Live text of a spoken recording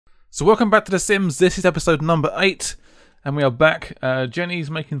So welcome back to The Sims. This is episode number 8 and we are back.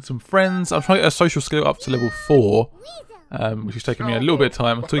 Jenny's making some friends. I'm trying to get her social skill up to level 4, which is taking me a little bit of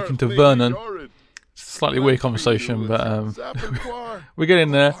time. I'm talking to Vernon. It's a slightly weird conversation, but we're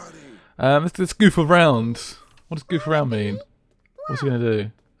getting there. Let's goof around. What does goof around mean? What's he going to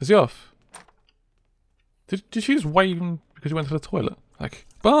do? Is he off? Did she just wave him because he went to the toilet? Like,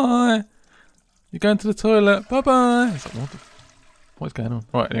 bye! You're going to the toilet, bye-bye! It's like, what's going on?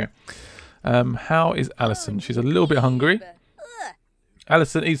 Right, anyway. How is Alison? She's a little bit hungry.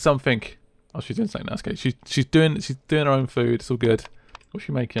 Alison, eat something. Oh, she's doing something. That's okay. She's doing her own food. It's all good. What's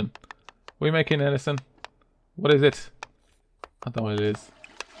she making? What are you making, Alison? What is it? I don't know what it is.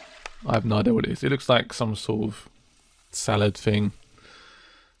 I have no idea what it is. It looks like some sort of salad thing.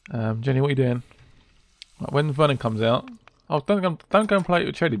 Jenny, what are you doing? Right, when Vernon comes out, oh, don't go and play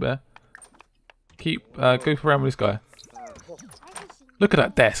with Teddy Bear. Keep goof around with this guy. Look at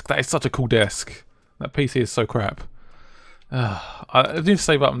that desk. That is such a cool desk. That PC is so crap. I need to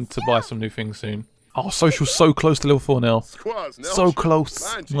save up to buy some new things soon. Oh, social's so close to level 4 now. So close.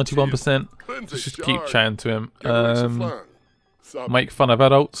 91%. Let's just keep chatting to him. Make fun of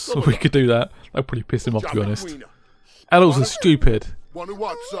adults. We could do that. That'll probably piss him off, to be honest. Adults are stupid.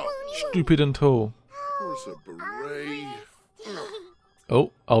 Stupid and tall.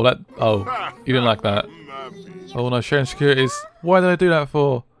 Oh, you didn't like that. Oh no, sharing securities. Why did I do that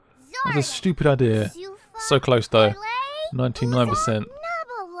for? That's a stupid idea. So close though. 99%.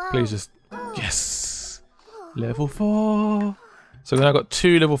 Please just... Yes! Level 4. So then I've got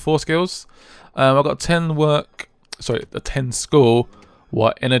 2 level 4 skills. I've got 10 work... Sorry, the 10 school.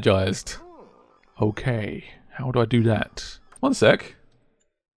 What? Energized. Okay. How do I do that? One sec.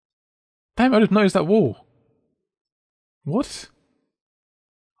 Damn, I just noticed that wall. What?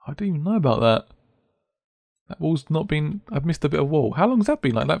 I didn't even know about that. That wall's not been... I've missed a bit of wall. How long has that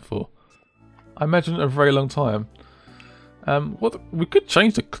been like that for? I imagine a very long time. We could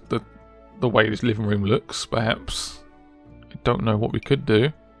change the way this living room looks, perhaps. I don't know what we could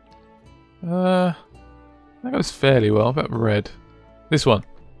do. That goes fairly well. About red. This one.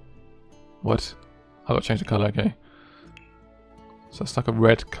 What? I've got to change the colour, okay. So that's like a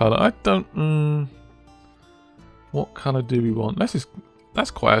red colour. I don't... What colour do we want? That's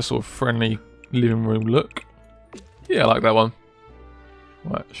quite a sort of friendly living room look. Yeah, I like that one.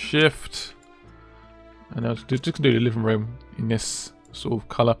 Right, shift. And now just do the living room in this sort of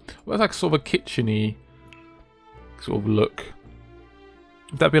colour. Well, it's like sort of a kitchen-y sort of look.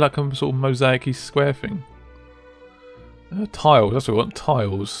 Would that be like a sort of mosaic-y square thing? Tiles, that's what we want.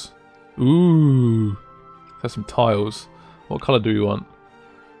 Tiles. Ooh. That's some tiles. What colour do we want?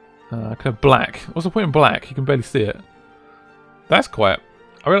 I can have black. What's the point in black? You can barely see it. That's quite...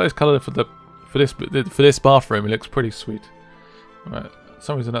 I really like this colour for this bathroom. It looks pretty sweet. Right, for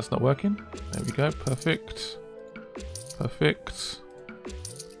some reason that's not working. There we go. Perfect. Perfect.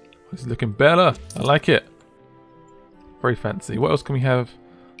 This is looking better. I like it. Very fancy. What else can we have?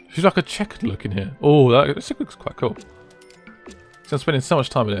 She's like a checkered look in here. Oh, this looks quite cool. So I'm spending so much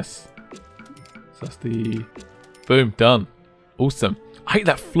time with this. So that's the... Boom. Done. Awesome. I hate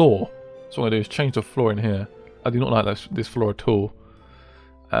that floor. So what I'm going to do is change the floor in here. I do not like this floor at all.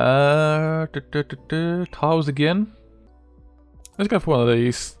 Tiles again. Let's go for one of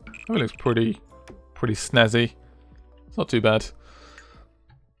these. That looks pretty snazzy. It's not too bad.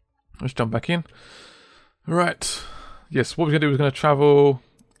 Let's jump back in. Right. Yes, what we're going to do is going to travel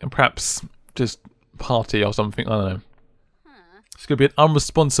and perhaps just party or something. I don't know. It's going to be an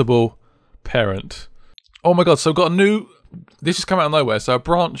unresponsible parent. Oh my god, so I've got a new... This just come out of nowhere. So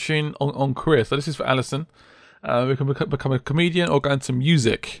branching on career. So this is for Alison. We can become a comedian or go into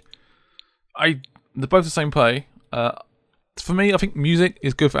music. They're both the same pay. For me, I think music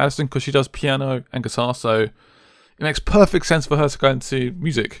is good for Alison because she does piano and guitar, so it makes perfect sense for her to go into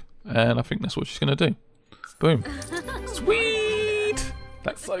music. And I think that's what she's going to do. Boom. Sweet!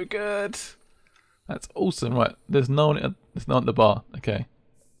 That's so good. That's awesome. Right, there's no one at the bar. Okay,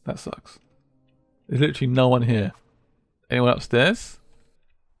 that sucks. There's literally no one here. Anyone upstairs?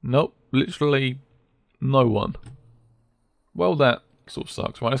 Nope, literally no one. Well, that sort of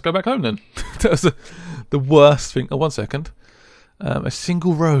sucks. Right, let's go back home then. That was the worst thing. Oh, 1 second. A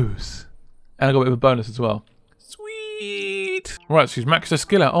single rose. And I got a bit of a bonus as well. Sweet! Right, she's maxed her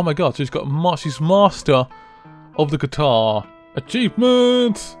skill out. Oh my god, she's she's master of the guitar.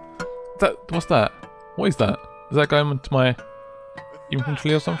 Achievement! What's that? What is that? Is that going into my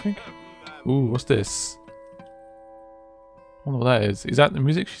inventory or something? Ooh, what's this? I wonder what that is. Is that the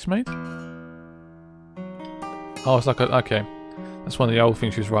music she's made? Oh, it's like a... Okay. That's one of the old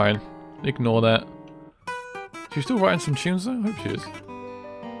things she's writing. Ignore that. She's still writing some tunes though? I hope she is.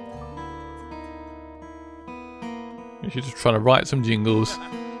 She's just trying to write some jingles,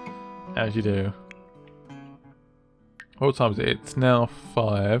 as you do. What time is it? It's now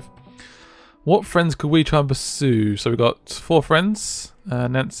 5. What friends could we try and pursue? So we've got 4 friends.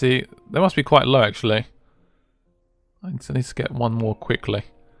 Nancy, they must be quite low actually. I need to get one more quickly.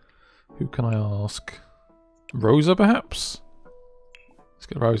 Who can I ask? Rosa perhaps? Let's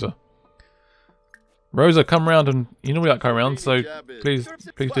get Rosa. Rosa, come round, and you know we like coming around, so please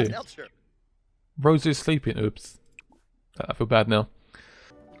do. Rosa is sleeping. Oops. I feel bad now.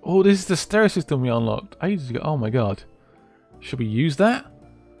 Oh, this is the stereo system we unlocked ages ago. Oh my god. Should we use that?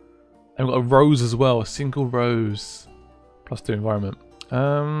 And we've got a rose as well, a single rose. +2 environment.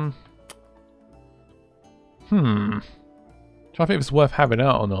 Trying to think if it's worth having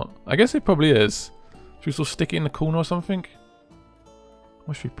out or not. I guess it probably is. Should we sort of stick it in the corner or something?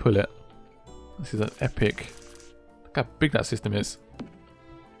 Or should we pull it? This is an epic. Look how big that system is.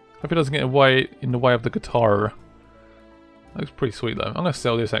 Hope it doesn't get in the way of the guitar. That looks pretty sweet though. I'm going to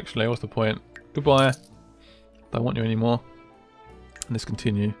sell this actually. What's the point? Goodbye. Don't want you anymore. And let's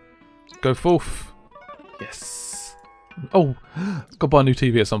continue. Go forth. Yes. Oh, got to buy a new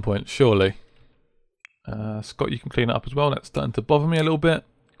TV at some point, surely. Scott, you can clean it up as well. That's starting to bother me a little bit.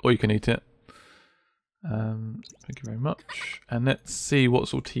 Or you can eat it. Thank you very much. And let's see what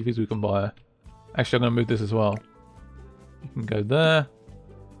sort of TVs we can buy. Actually, I'm going to move this as well. You can go there.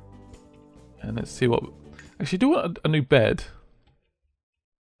 And let's see what... Actually, do want a new bed.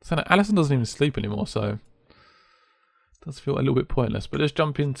 So Alison doesn't even sleep anymore, so... It does feel a little bit pointless. But let's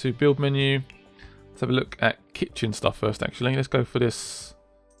jump into build menu. Let's have a look at kitchen stuff first, actually. Let's go for this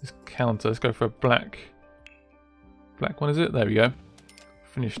counter. Let's go for a black one, is it? There we go.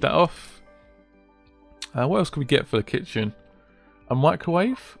 Finish that off. What else can we get for the kitchen? A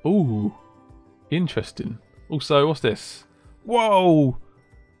microwave? Ooh. Interesting. Also, what's this? Whoa!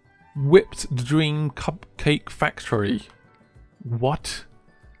 Whipped Dream Cupcake Factory. What?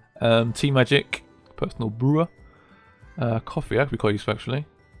 Tea Magic. Personal brewer. Coffee. That could be quite useful actually.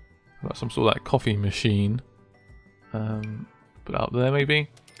 Got some sort of like coffee machine. Put it up there maybe.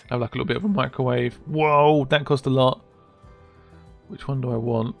 Have like a little bit of a microwave. Whoa! That cost a lot. Which one do I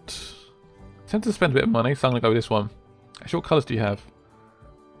want? I tend to spend a bit of money, so I'm going to go with this one. Actually, what colours do you have?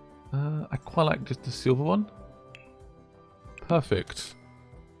 I quite like just the silver one. Perfect.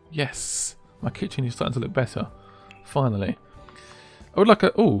 Yes. My kitchen is starting to look better. Finally. I would like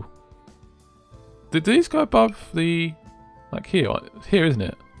a... Oh. Did these go above the... Like here? Here, isn't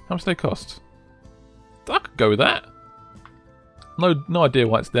it? How much do they cost? I could go with that. No idea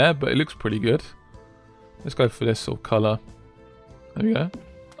why it's there, but it looks pretty good. Let's go for this sort of colour. There we go.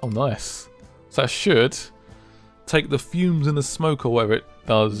 Oh, nice. So that should take the fumes and the smoke or whatever it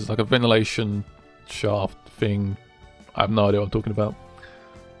does, like a ventilation shaft thing. I have no idea what I'm talking about.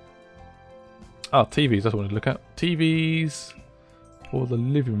 Ah, TVs, that's what I wanted to look at. TVs for the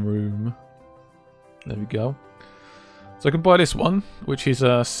living room. There we go. So I can buy this one, which is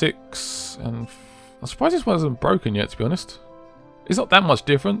 6, and I'm surprised this one hasn't broken yet, to be honest. It's not that much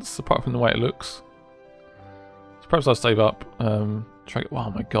difference, apart from the way it looks. So perhaps I'll save up. Oh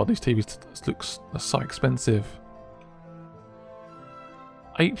my god, these TVs are so expensive.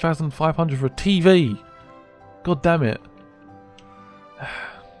 8,500 for a TV. God damn it.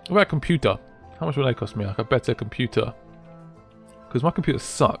 What about a computer? How much will they cost me? Like a better computer. Because my computer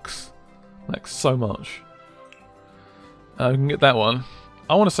sucks. Like so much. I can get that one.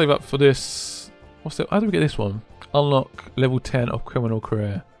 I want to save up for this. How do we get this one? Unlock level 10 of criminal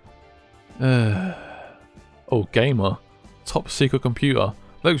career. Oh, gamer. Top secret computer.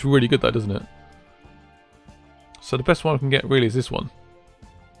 That looks really good though, doesn't it? So the best one I can get really is this one.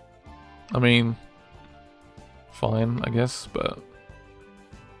 I mean, fine, I guess, but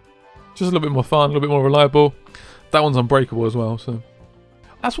just a little bit more fun, a little bit more reliable. That one's unbreakable as well, so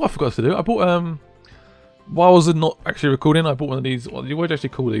that's what I forgot to do. I bought while I was not actually recording, I bought one of these. What do you actually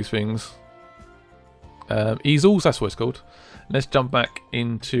call these things? Easels. That's what it's called. Let's jump back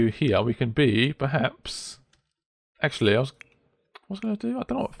into here. We can be perhaps. Actually, what was I going to do? I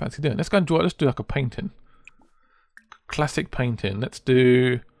don't know what I fancy doing. Let's go and draw. Let's do like a painting. Classic painting. Let's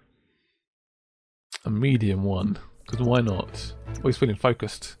do a medium one. Because why not? Always feeling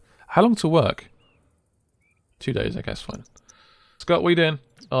focused. How long to work? 2 days, I guess. Fine. Scott, what are you doing?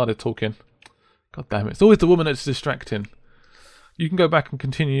 Oh, they're talking. God damn it. It's always the woman that's distracting. You can go back and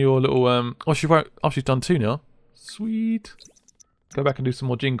continue your little... Oh, she wrote... Oh, she's done 2 now. Sweet. Go back and do some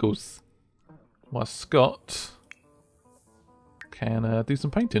more jingles. While Scott can do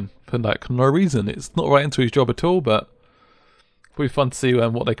some painting. For like no reason. It's not right into his job at all, but it'll be fun to see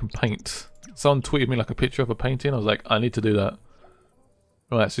what they can paint. Someone tweeted me like a picture of a painting. I was like, I need to do that.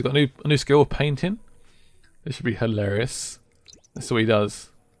 Right, so we've got a new skill of painting. This should be hilarious. That's what he does.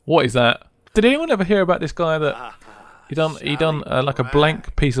 What is that? Did anyone ever hear about this guy that he done like a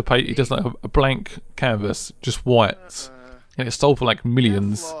blank piece of paper? He does like a blank canvas, just white, and it sold for like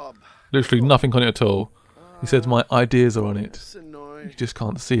millions. Literally nothing on it at all. He says my ideas are on it. You just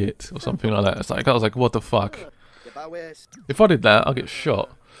can't see it or something like that. It's like I was like, what the fuck? If I did that, I'll get shot.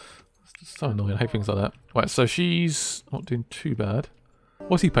 It's so annoying. I hate things like that. Right, so she's not doing too bad.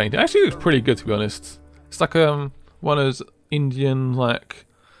 What's he painting? Actually, it looks pretty good to be honest. It's like one of those Indian like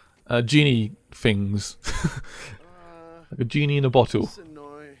genie things, like a genie in a bottle. So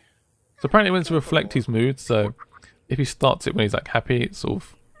apparently, when to reflect his mood. So if he starts it when he's like happy, he's sort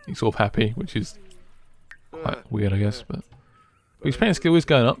of happy, which is quite weird, I guess. But his painting skill is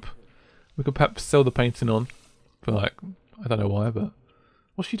going up. We could perhaps sell the painting on for like I don't know why, but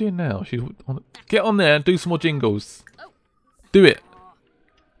what's she doing now? She's get on there and do some more jingles. Do it.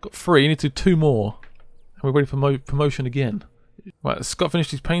 Got 3. You need to do 2 more. And we're ready for promotion again. Right, Scott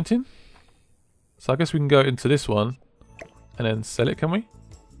finished his painting. So I guess we can go into this one and then sell it, can we?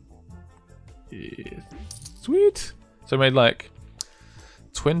 Yeah. Sweet. So we made like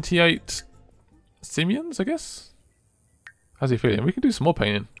 28 simians, I guess. How's he feeling? We can do some more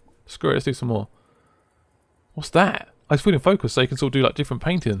painting. Screw it, let's do some more. What's that? I was feeling focused so you can sort of do like different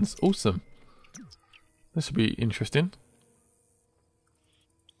paintings. Awesome. This would be interesting.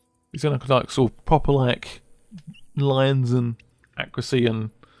 He's gonna like sort of proper like lines and accuracy and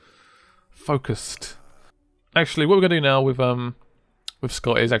focused. Actually, what we're gonna do now with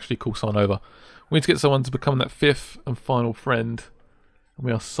Scott is actually call someone over. We need to get someone to become that 5th and final friend. And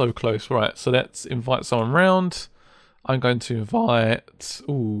we are so close. Right, so let's invite someone round. I'm going to invite.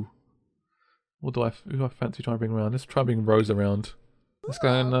 Ooh, who do I fancy trying to bring around? Let's try and bring Rose around. Let's go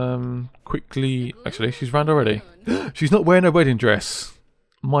and quickly. Actually, she's round already. She's not wearing her wedding dress.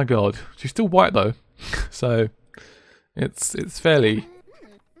 My God, she's still white though, so it's fairly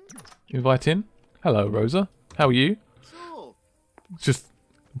inviting. Hello, Rosa. How are you? Just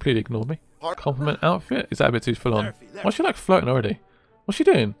completely ignored me. Compliment outfit? Is that a bit too full on? Why is she like floating already? What's she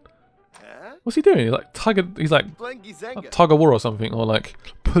doing? What's he doing? He's like tug of war or something, or like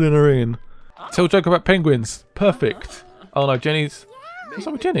pulling her in. Tell a joke about penguins. Perfect. Oh no, Jenny's. What's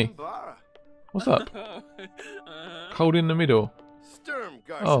up with Jenny? What's up? Cold in the middle.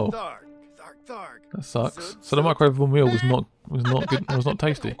 Oh, that sucks. So the microwavable meal was not good. Was not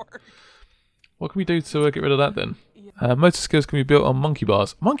tasty. What can we do to get rid of that then? Motor skills can be built on monkey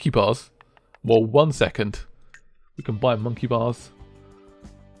bars. Monkey bars? Well, 1 second. We can buy monkey bars.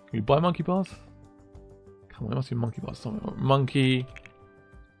 Can we buy monkey bars? Come on, there must be monkey bars somewhere. Monkey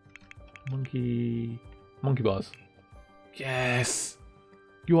bars. Yes!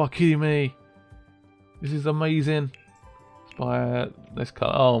 You are kidding me. This is amazing. Let's buy this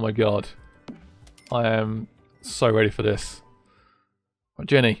colour. Oh my God. I am so ready for this. Right,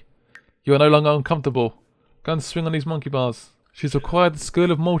 Jenny, you are no longer uncomfortable. Go and swing on these monkey bars. She's acquired the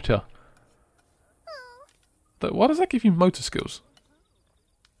skill of motor. Why does that give you motor skills?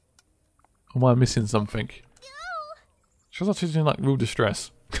 Or am I missing something? She's not in like real distress.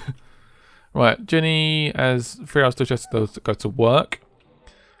 Right, Jenny has 3 hours to go to work.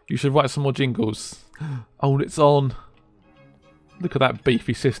 You should write some more jingles. Oh, it's on. Look at that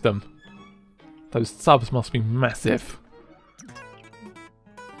beefy system. Those subs must be massive.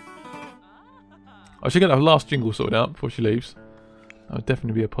 I should get that last jingle sorted out before she leaves. That would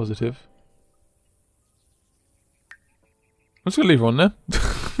definitely be a positive. I'm just going to leave her on there.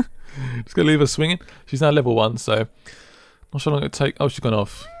 Just going to leave her swinging. She's now level 1, so not sure how long it'll take. Oh, she's gone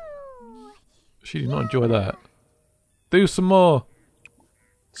off. She did not enjoy that. Do some more.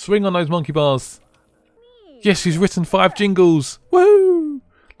 Swing on those monkey bars. Yes, she's written 5 jingles. Woohoo!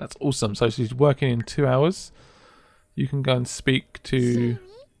 That's awesome. So she's working in 2 hours. You can go and speak to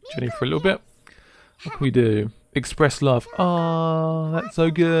Jenny for a little bit. What can we do? Express love. Oh, that's so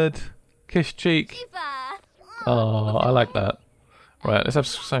good. Kiss cheek. Oh, I like that. Right, let's have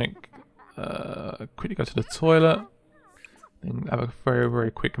something. Quickly go to the toilet. Then have a very, very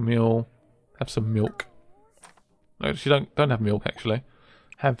quick meal. Have some milk. No, she don't have milk actually.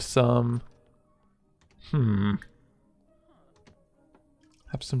 Have some. Have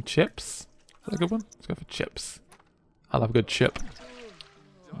some chips. Is that a good one? Let's go for chips. I'll have a good chip.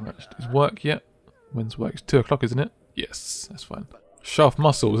 Alright, is work yet? When's work? It's 2 o'clock, isn't it? Yes, that's fine. Shaft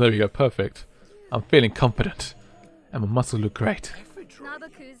muscles. There we go. Perfect. I'm feeling confident, and my muscles look great. Do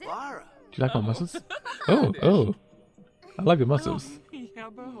you like my muscles? Oh. I like the muscles.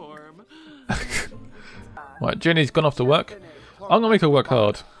 Right, Jenny's gone off to work. I'm gonna make her work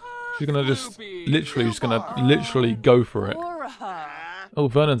hard. She's gonna literally go for it. Oh,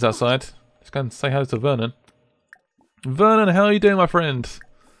 Vernon's outside. Let's go and say hello to Vernon. Vernon, how are you doing, my friend?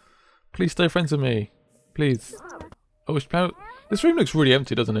 Please stay friends with me. Please. Oh, this room looks really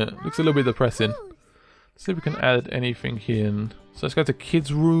empty, doesn't it? Looks a little bit depressing. Let's see if we can add anything here. So let's go to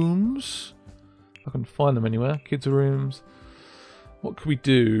kids' rooms. If I can find them anywhere. Kids' rooms. What could we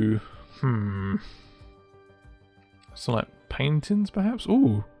do? Some like paintings, perhaps?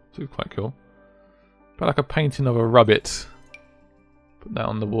 Ooh, this looks quite cool. But like a painting of a rabbit. Put that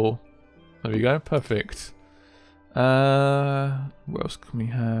on the wall. There we go. Perfect. What else can we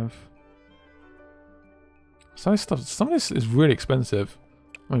have? Some of this is really expensive.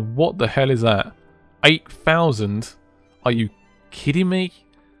 I mean, what the hell is that? 8,000? Are you kidding me?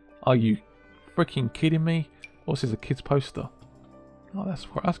 Are you freaking kidding me? What's this? A kid's poster? Oh, that's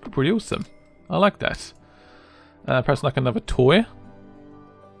pretty awesome. I like that. Perhaps like another toy.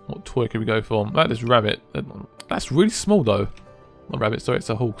 What toy could we go for? Like this rabbit. That's really small though. Not a rabbit, sorry, it's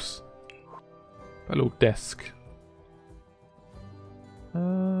a horse. A little desk.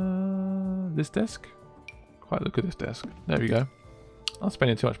 This desk? Quite look at this desk. There we go. I'm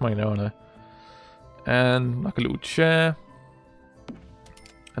spending too much money now, aren't I? And like a little chair.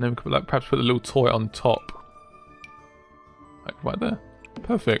 And then we could like perhaps put a little toy on top. Like right there.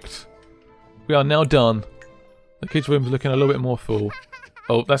 Perfect. We are now done. The kids' room's looking a little bit more full.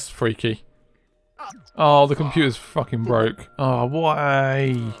 Oh, that's freaky. Oh, the computer's fucking broke. Oh,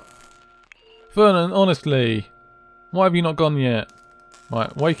 why? Vernon, honestly. Why have you not gone yet?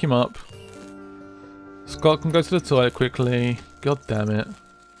 Right, wake him up. Scott can go to the toilet quickly. God damn it.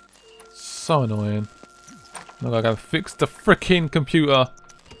 So annoying. Look, I gotta fix the freaking computer. I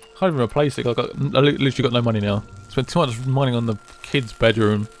can't even replace it. I literally got no money now. Spent too much money on the kids'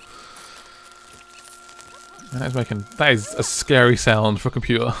 bedroom. And that is a scary sound for a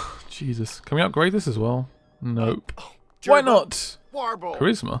computer. Jesus. Can we upgrade this as well? Nope. Why not?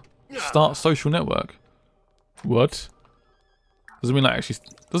 Charisma. Start social network. What? Doesn't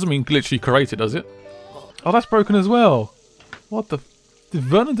mean glitchy created, does it? Oh, that's broken as well. What the? Did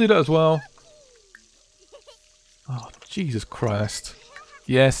Vernon do that as well? Oh, Jesus Christ.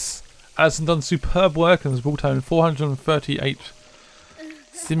 Yes. Alison done superb work and has brought home 438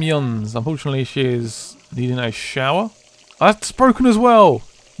 simians. Unfortunately, she is needing a shower. Oh, that's broken as well.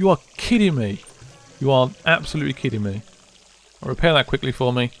 You are kidding me. You are absolutely kidding me. I'll repair that quickly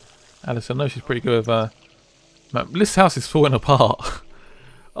for me. Alison, I know she's pretty good with this house is falling apart.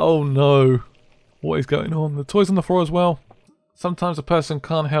 Oh no. What is going on? The toys on the floor as well. Sometimes a person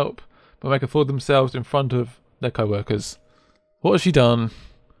can't help but make a fool of themselves in front of their co-workers. What has she done?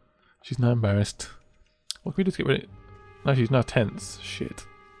 She's now embarrassed. What can we do to get rid of it? No, she's now tense. Shit.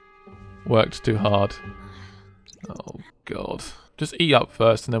 Worked too hard. Oh god. Just eat up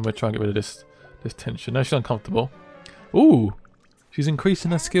first and then we'll try and get rid of this tension. No, she's uncomfortable. Ooh! She's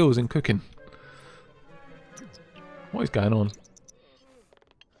increasing her skills in cooking. What is going on?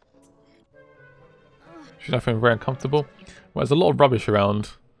 She's now feeling very uncomfortable. Well, there's a lot of rubbish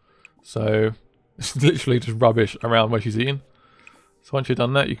around. So, it's literally just rubbish around where she's eating. So once you've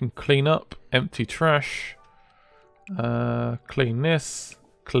done that, you can clean up, empty trash, clean this,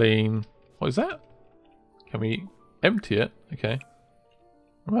 clean... What is that? Can we empty it? Okay.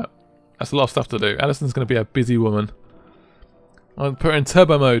 Right. That's a lot of stuff to do. Alison's going to be a busy woman. I'll put her in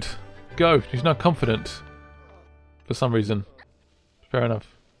turbo mode. Go. She's now confident. For some reason. Fair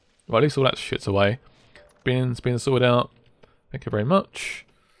enough. Well, at least all that shit's away. Bins being sorted out. Thank you very much.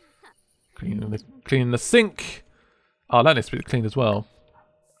 Cleaning the sink. Oh, that needs to be cleaned as well.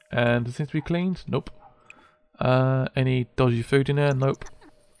 And does it need to be cleaned? Nope. Any dodgy food in there? Nope.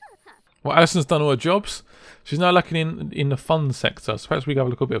 Well, Alison's done all her jobs. She's now looking in the fun sector. So perhaps we can have a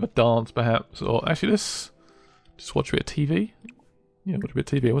little bit of a dance, perhaps. Or actually, let's just watch a bit of TV. Yeah, watch a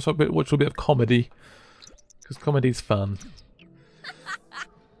bit of TV. Watch a bit of comedy. Because comedy's fun.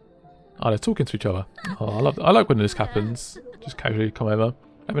 Oh, they're talking to each other. Oh, I like when this happens. Just casually come over.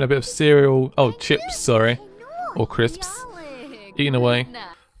 Having a bit of cereal. Oh, chips, sorry. Or crisps. Eating away.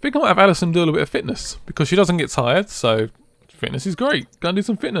 I think I might have Alison do a little bit of fitness. Because she doesn't get tired, so fitness is great. Go and do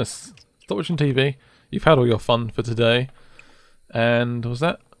some fitness. Stop watching TV. You've had all your fun for today. And what was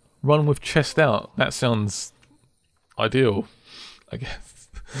that? Run with chest out. That sounds ideal, I guess.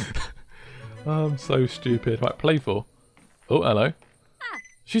 I'm so stupid. Right, playful. Oh, hello.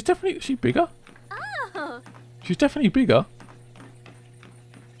 She's definitely bigger. She's definitely bigger.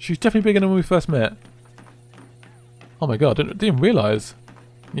 She's definitely bigger than when we first met. Oh my god, I didn't realise.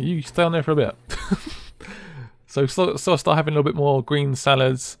 You stay on there for a bit. So I start having a little bit more green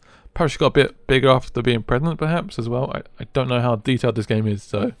salads. Perhaps she got a bit bigger after being pregnant, perhaps, as well. I don't know how detailed this game is,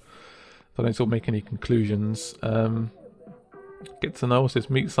 so I don't sort of make any conclusions. Get to know what's this?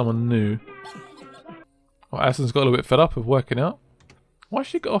 Meet someone new. Well, Addison's got a little bit fed up of working out. Why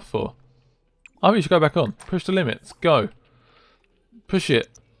should she get off for? I think you should go back on. Push the limits. Go. Push it.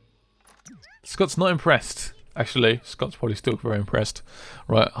 Scott's not impressed. Actually, Scott's probably still very impressed.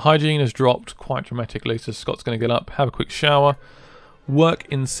 Right, hygiene has dropped quite dramatically, so Scott's going to get up, have a quick shower, work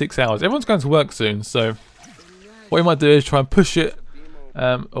in 6 hours. Everyone's going to work soon, so what you might do is try and push it.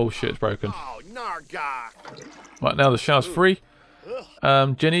 Oh shit, it's broken. Right, now the shower's free.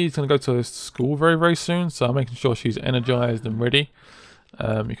 Jenny's going to go to school very, very soon, so I'm making sure she's energized and ready.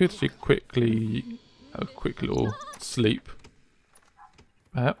 You could actually quickly have a quick little sleep.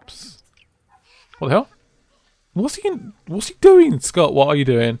 Perhaps. What the hell? What's he doing, Scott? What are you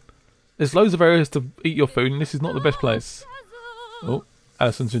doing? There's loads of areas to eat your food, and this is not the best place. Oh,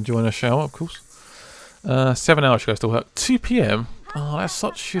 Addison's enjoying her shower, of course. 7 hours she goes to work. 2 PM? Oh, that's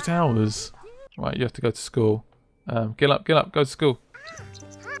such shit hours. Right, you have to go to school. Get up, go to school.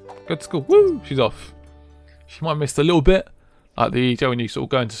 Go to school. Woo! She's off. She might have missed a little bit. Like when you sort of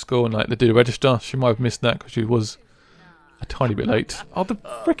go into school and like they do the register, she might have missed that because she was a tiny bit late. Oh, the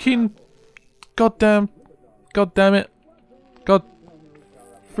freaking goddamn it. God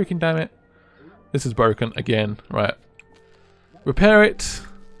freaking damn it. This is broken again. Right. Repair it.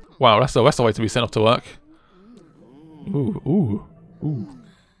 Wow, that's the way to be sent off to work. Ooh.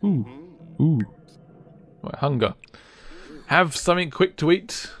 Right, hunger. Have something quick to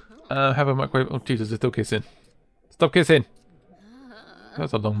eat. Have a microwave. Oh Jesus, they're still kissing. Stop kissing.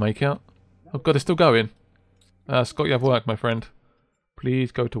 That's a long make out. Oh god, they're still going. Scott, you have work, my friend.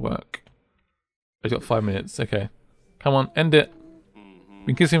 Please go to work. He's got 5 minutes. Okay. Come on, end it.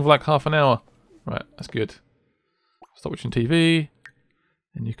 Been kissing for like half an hour. Right, that's good. Stop watching TV.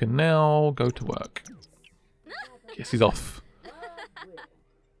 And you can now go to work. Yes, he's off.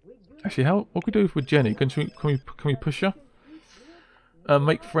 Actually, what can we do with Jenny? Can we push her?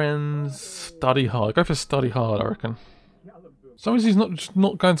 Make friends. Study hard. Go for study hard, I reckon. Sometimes he's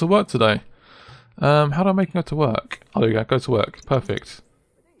not going to work today. How do I make him go to work? Oh, there we go. Go to work. Perfect.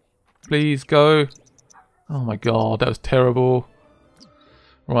 Please go. Oh my god, that was terrible.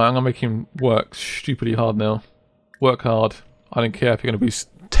 Right, I'm going to make him work stupidly hard now. Work hard. I don't care if you're going to be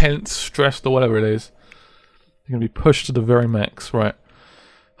tense, stressed, or whatever it is. You're going to be pushed to the very max. Right.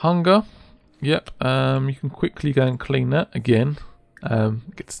 Hunger. Yep. You can quickly go and clean that again.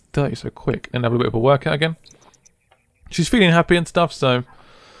 It gets dirty so quick. And have a bit of a workout again. She's feeling happy and stuff, so...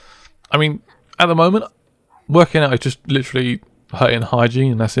 I mean, at the moment, working out is just literally hurting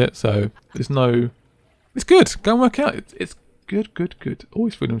hygiene and that's it. So, there's no... It's good. Go and work out. It's good.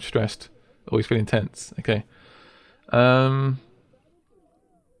 Always feeling stressed. Always feeling tense. Okay. Let's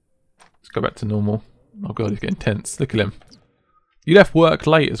go back to normal. Oh god, he's getting tense. Look at him. You left work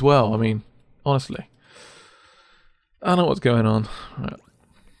late as well. I mean, honestly. I don't know what's going on. Right.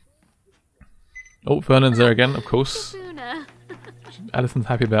 Oh, Vernon's there again, of course. Addison's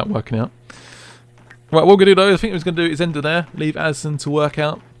happy about working out. Right, what we're going to do though, I think we're going to do is end it there. Leave Addison to work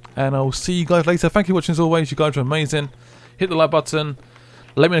out. And I'll see you guys later. Thank you for watching as always. You guys are amazing. Hit the like button.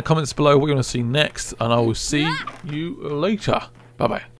 Let me know in the comments below what you want to see next. And I will see you later. Bye-bye.